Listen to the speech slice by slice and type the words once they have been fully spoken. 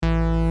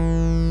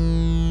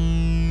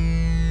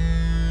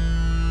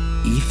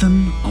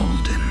Ethan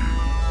Alden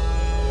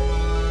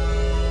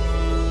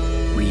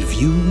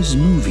reviews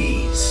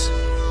movies.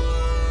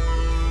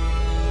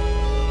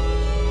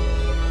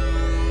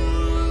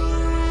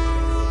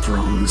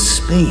 From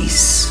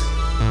space.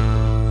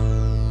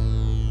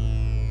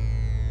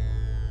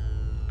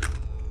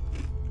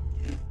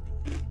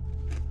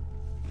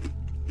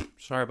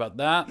 Sorry about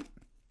that.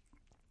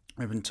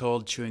 I've been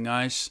told chewing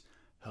ice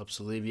helps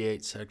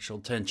alleviate sexual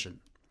tension.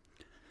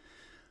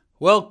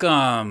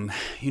 Welcome.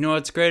 You know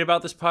what's great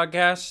about this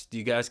podcast?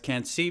 You guys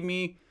can't see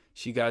me,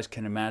 so you guys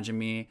can imagine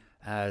me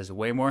as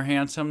way more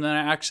handsome than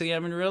I actually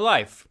am in real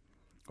life,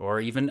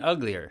 or even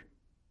uglier.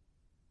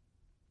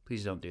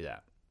 Please don't do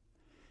that.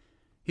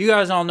 You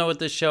guys all know what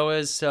this show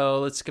is,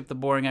 so let's skip the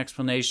boring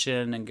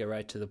explanation and get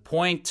right to the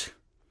point.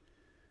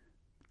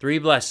 3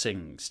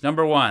 blessings.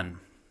 Number 1.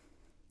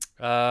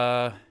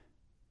 God,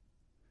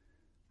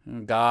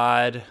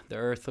 the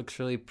earth looks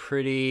really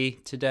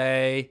pretty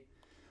today.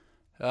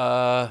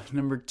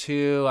 Number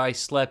 2, I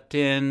slept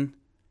in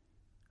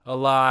a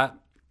lot,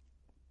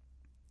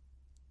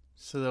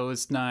 so that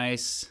was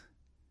nice.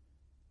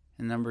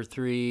 And number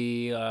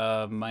 3,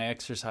 my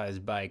exercise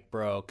bike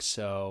broke,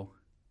 so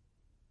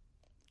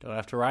don't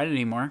have to ride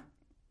anymore.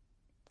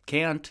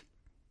 Can't.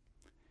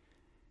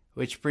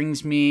 Which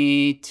brings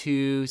me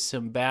to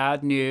some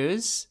bad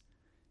news.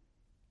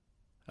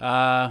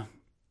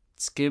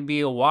 It's going to be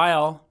a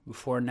while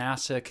before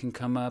NASA can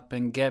come up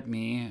and get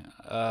me.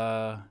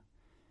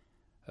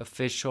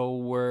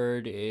 Official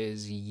word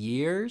is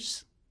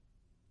years,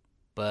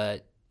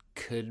 but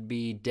could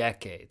be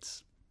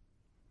decades.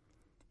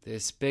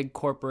 This big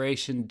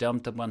corporation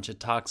dumped a bunch of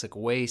toxic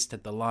waste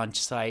at the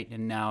launch site,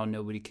 and now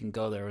nobody can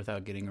go there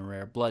without getting a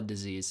rare blood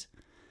disease.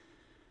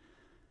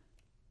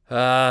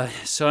 So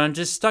I'm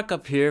just stuck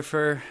up here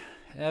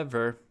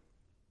forever.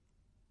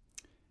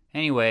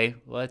 Anyway,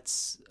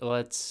 let's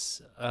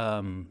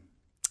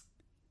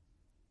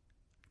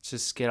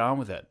just get on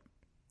with it.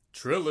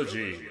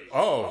 Trilogy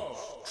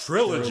of Trilogies.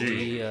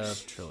 Trilogy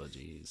of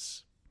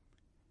Trilogies.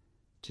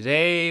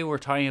 Today we're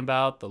talking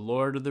about the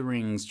Lord of the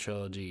Rings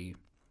trilogy.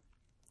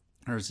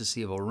 There's this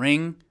evil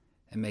ring.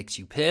 It makes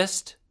you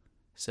pissed.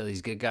 So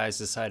these good guys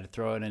decide to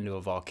throw it into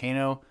a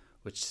volcano,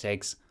 which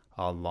takes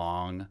a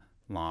long,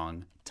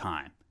 long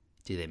time.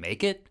 Do they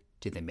make it?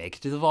 Do they make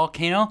it to the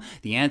volcano?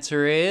 The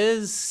answer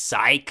is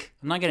psych.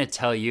 I'm not going to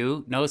tell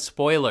you. No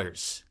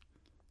spoilers.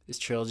 This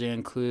trilogy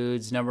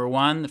includes number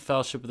 1, the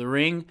Fellowship of the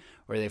Ring,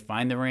 where they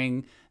find the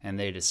ring and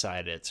they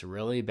decide it's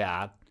really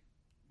bad.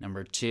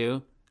 Number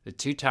 2, the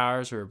Two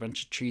Towers, where a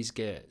bunch of trees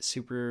get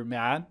super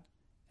mad.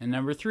 And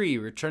number 3,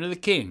 Return of the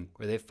King,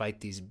 where they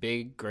fight these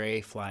big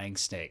gray flying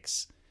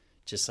snakes,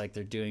 just like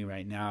they're doing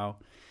right now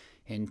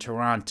in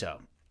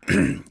Toronto.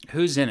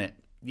 Who's in it?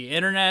 The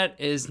internet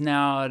is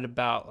now at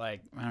about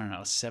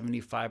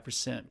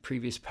 75%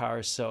 previous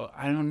power, so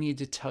I don't need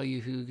to tell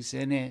you who's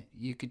in it.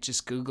 You could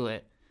just Google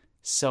it.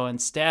 So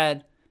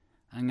instead,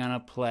 I'm going to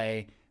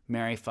play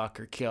Marry,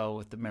 Fuck, or Kill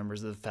with the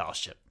members of the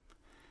Fellowship.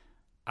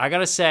 I got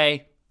to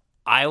say,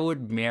 I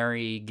would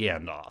marry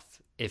Gandalf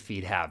if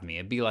he'd have me.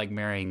 It'd be like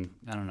marrying,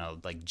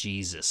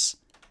 Jesus.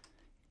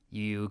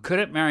 You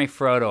couldn't marry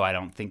Frodo, I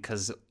don't think,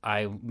 because,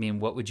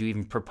 what would you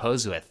even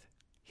propose with?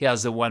 He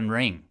has the one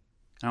ring.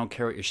 I don't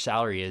care what your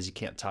salary is. You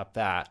can't top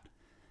that.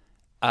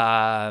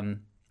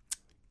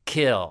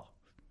 Kill.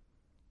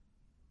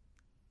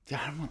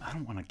 I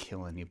don't want to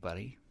kill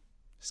anybody.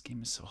 This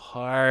game is so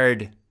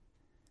hard.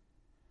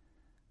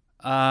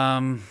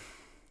 I'd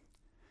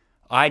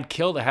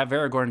kill to have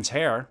Aragorn's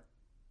hair.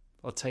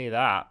 I'll tell you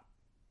that.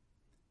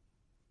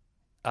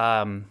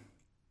 And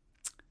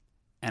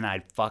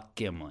I'd fuck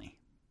Gimli.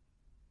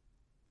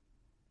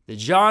 The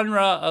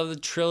genre of the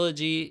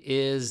trilogy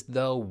is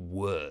the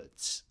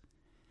woods.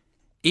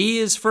 E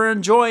is for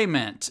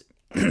enjoyment,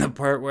 the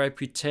part where I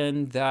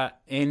pretend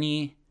that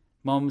any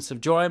moments of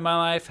joy in my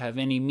life have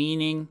any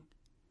meaning.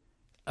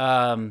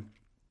 One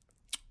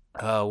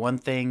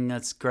thing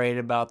that's great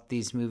about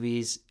these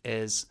movies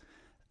is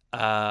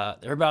they're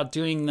about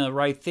doing the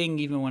right thing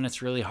even when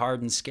it's really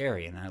hard and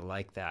scary, and I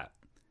like that.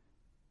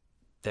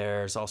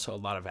 There's also a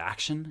lot of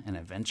action and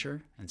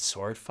adventure and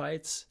sword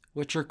fights,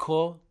 which are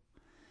cool.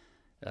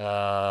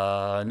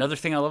 Another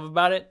thing I love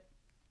about it,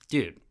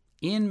 dude,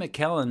 Ian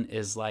McKellen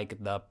is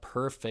like the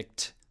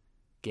perfect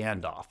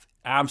Gandalf.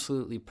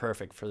 Absolutely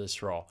perfect for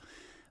this role.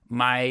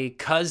 My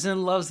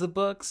cousin loves the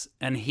books,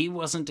 and he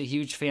wasn't a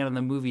huge fan of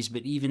the movies,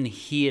 but even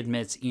he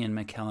admits Ian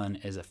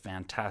McKellen is a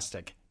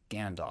fantastic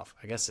Gandalf.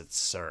 I guess it's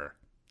Sir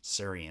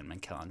Ian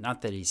McKellen.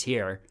 Not that he's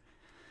here,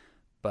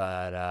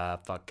 but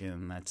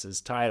that's his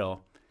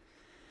title.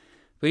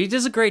 But he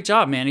does a great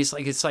job, man. It's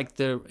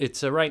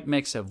the right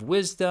mix of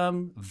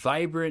wisdom,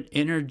 vibrant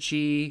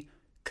energy,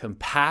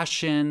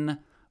 compassion,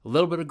 a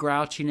little bit of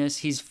grouchiness.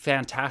 He's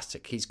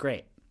fantastic. He's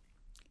great.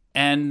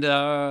 And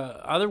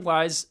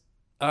otherwise,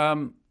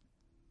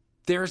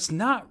 there's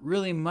not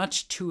really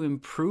much to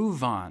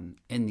improve on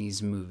in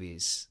these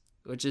movies,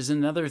 which is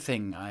another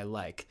thing I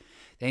like.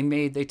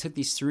 They took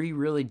these 3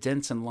 really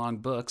dense and long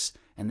books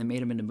and they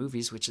made them into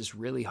movies, which is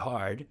really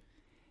hard.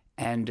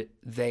 and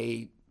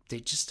they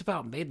just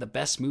about made the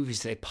best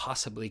movies they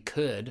possibly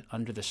could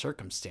under the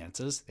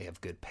circumstances. They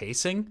have good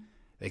pacing.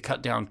 They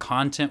cut down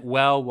content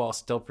well while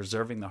still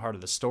preserving the heart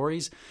of the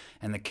stories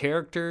and the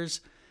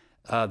characters.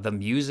 The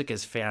music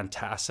is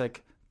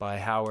fantastic by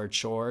Howard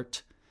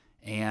Short,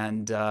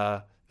 and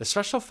the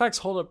special effects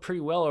hold up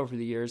pretty well over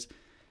the years.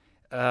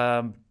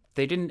 They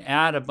didn't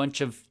add a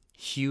bunch of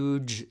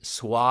huge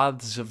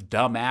swaths of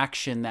dumb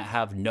action that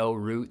have no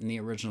root in the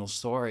original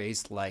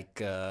stories,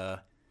 like I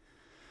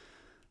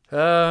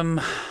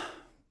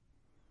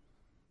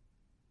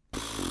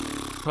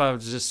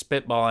was just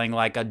spitballing,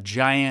 like a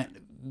giant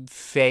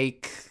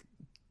fake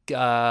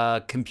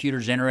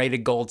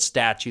computer-generated gold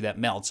statue that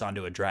melts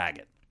onto a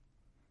dragon.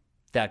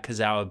 Because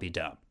that would be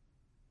dumb.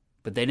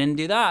 But they didn't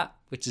do that,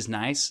 which is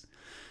nice.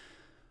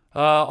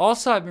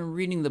 Also, I've been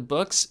reading the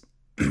books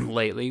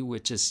lately,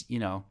 which is,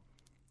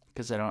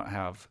 because I don't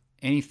have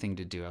anything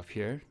to do up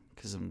here,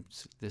 because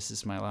this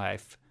is my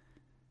life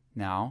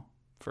now,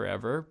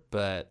 forever.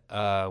 But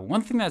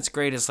one thing that's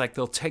great is like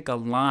they'll take a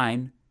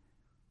line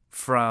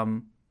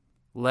from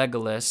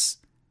Legolas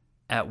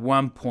at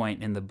one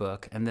point in the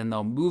book, and then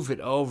they'll move it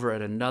over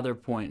at another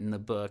point in the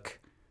book,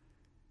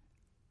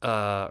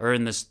 or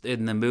in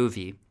the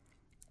movie,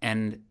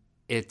 and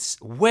it's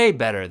way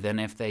better than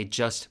if they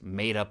just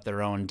made up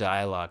their own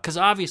dialogue. Because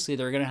obviously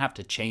they're going to have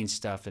to change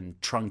stuff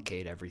and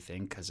truncate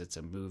everything because it's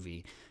a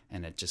movie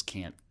and it just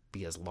can't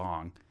be as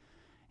long.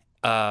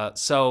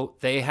 So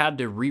they had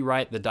to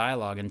rewrite the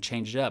dialogue and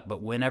change it up.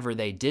 But whenever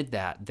they did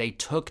that, they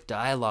took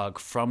dialogue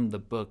from the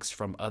books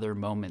from other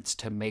moments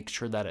to make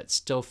sure that it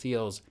still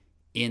feels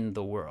in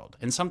the world.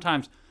 And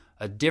sometimes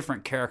a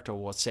different character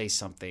will say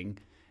something,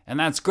 and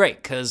that's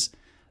great because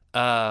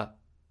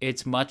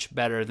it's much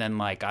better than,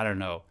 like, I don't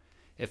know,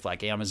 if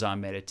like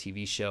Amazon made a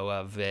TV show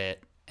of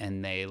it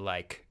and they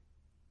like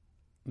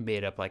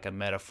made up like a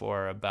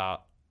metaphor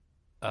about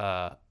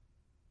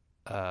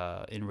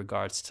in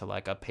regards to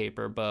like a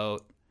paper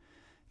boat.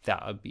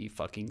 That would be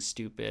fucking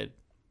stupid,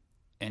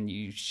 and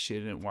you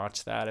shouldn't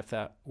watch that if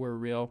that were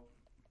real.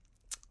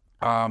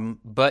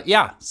 But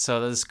yeah,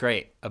 so that's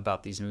great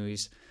about these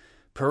movies.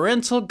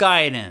 Parental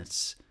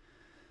guidance.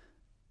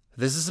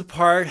 This is the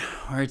part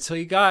where I tell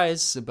you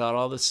guys about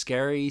all the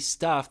scary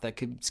stuff that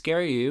could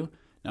scare you.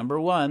 Number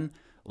 1,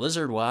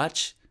 Lizard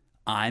Watch.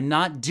 I'm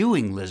not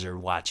doing Lizard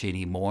Watch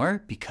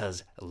anymore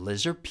because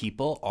lizard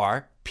people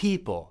are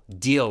people.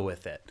 Deal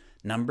with it.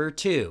 Number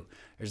 2,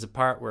 there's a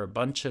part where a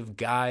bunch of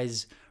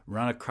guys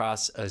run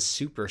across a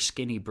super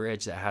skinny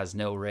bridge that has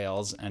no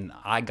rails, and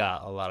I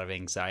got a lot of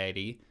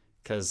anxiety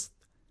because,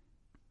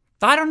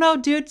 I don't know,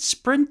 dude,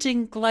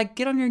 sprinting, like,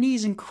 get on your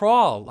knees and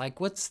crawl. Like,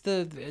 that's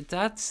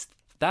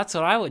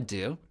what I would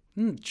do.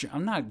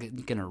 I'm not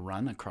going to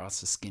run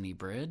across a skinny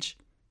bridge.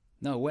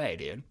 No way,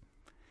 dude.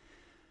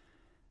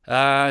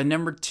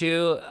 Number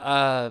 2,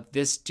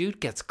 this dude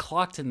gets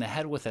clocked in the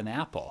head with an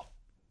apple.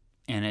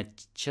 And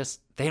it just,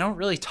 they don't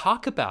really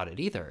talk about it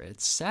either.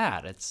 It's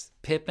sad. It's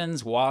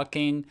Pippin's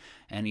walking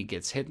and he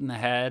gets hit in the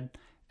head.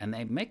 And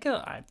they make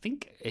I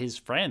think his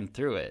friend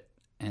threw it.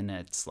 And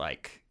it's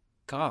like,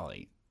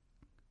 golly.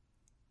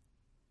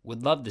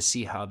 Would love to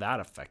see how that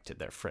affected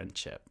their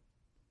friendship.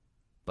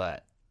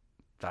 But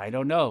I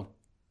don't know.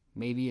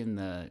 Maybe in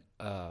the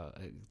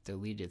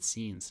deleted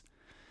scenes.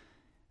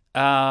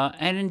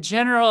 And in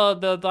general,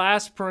 the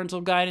last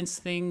parental guidance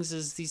things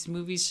is these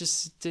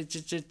movies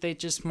they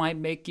just might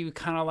make you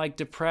kind of like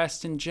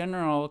depressed in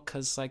general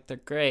because like they're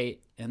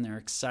great and they're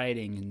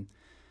exciting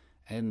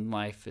and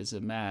life is a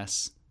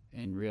mess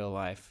in real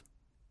life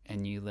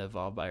and you live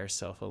all by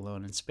yourself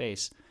alone in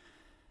space.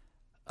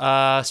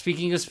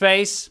 Speaking of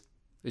space,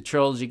 the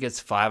trilogy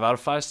gets 5 out of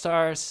 5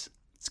 stars.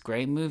 It's a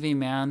great movie,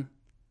 man.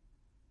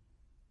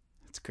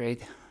 It's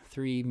great.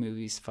 3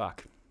 movies.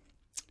 Fuck.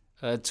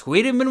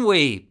 Tweet 'em and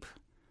weep.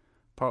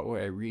 Part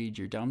where I read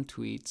your dumb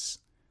tweets.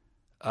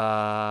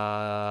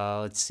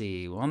 Let's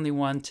see. Only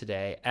one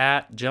today.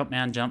 At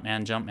Jumpman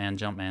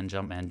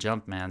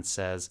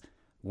says,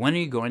 when are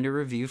you going to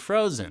review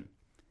Frozen?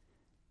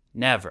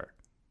 Never.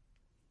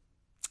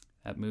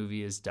 That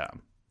movie is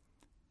dumb.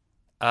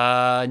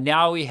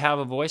 Now we have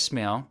a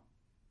voicemail.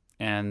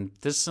 And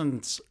this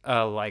one's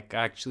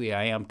actually,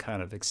 I am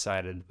kind of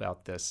excited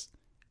about this.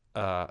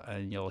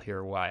 And you'll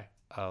hear why.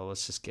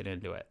 Let's just get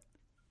into it.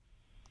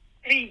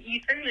 Hey,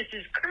 Ethan, this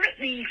is Kermit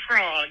the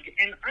Frog,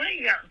 and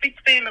I'm a big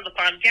fan of the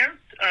podcast.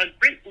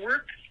 Great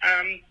work.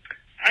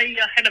 I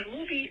had a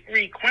movie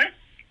request,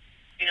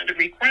 and the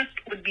request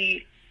would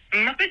be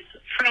Muppets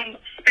from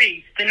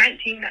Space, the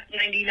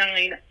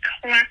 1999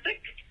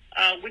 classic,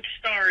 which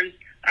stars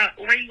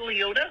Ray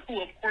Liotta,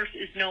 who, of course,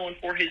 is known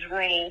for his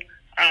role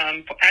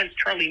as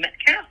Charlie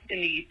Metcalf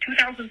in the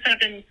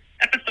 2007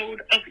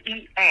 episode of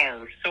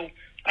ER. So,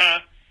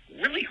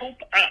 really hope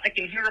I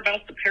can hear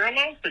about the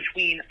parallels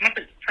between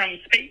Muppets from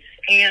Space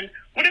and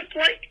what it's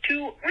like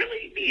to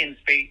really be in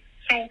space.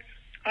 So,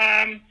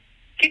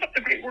 keep up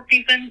the great work,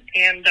 Ethan,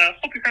 and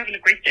hope you're having a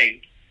great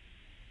day.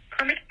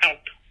 Kermit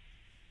out.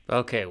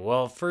 Okay,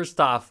 well,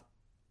 first off,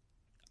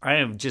 I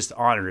am just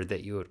honored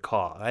that you would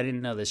call. I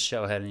didn't know this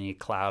show had any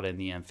clout in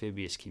the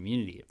amphibious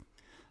community.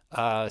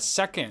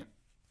 Second,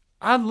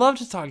 I'd love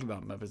to talk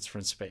about Muppets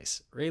from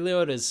Space. Ray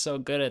Liotta is so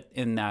good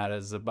in that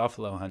as the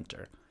Buffalo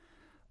Hunter.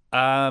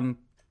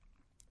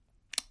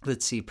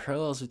 Let's see,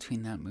 parallels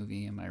between that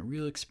movie and my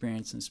real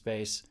experience in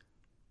space.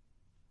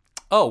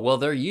 Oh, well,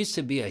 there used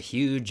to be a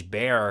huge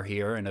bear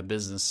here in a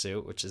business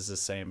suit, which is the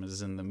same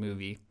as in the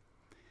movie.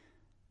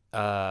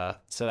 So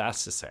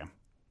that's the same.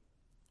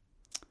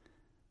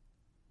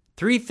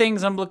 3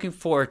 things I'm looking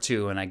forward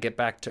to when I get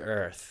back to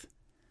Earth.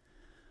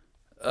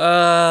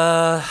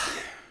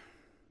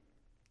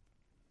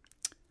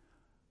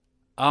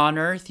 On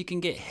Earth, you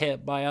can get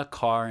hit by a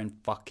car and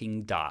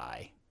fucking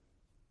die.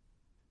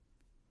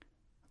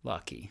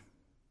 Lucky.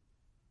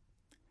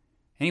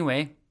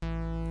 Anyway,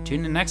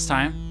 tune in next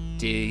time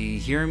to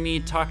hear me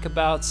talk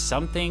about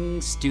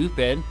something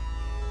stupid.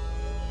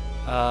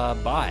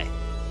 Bye.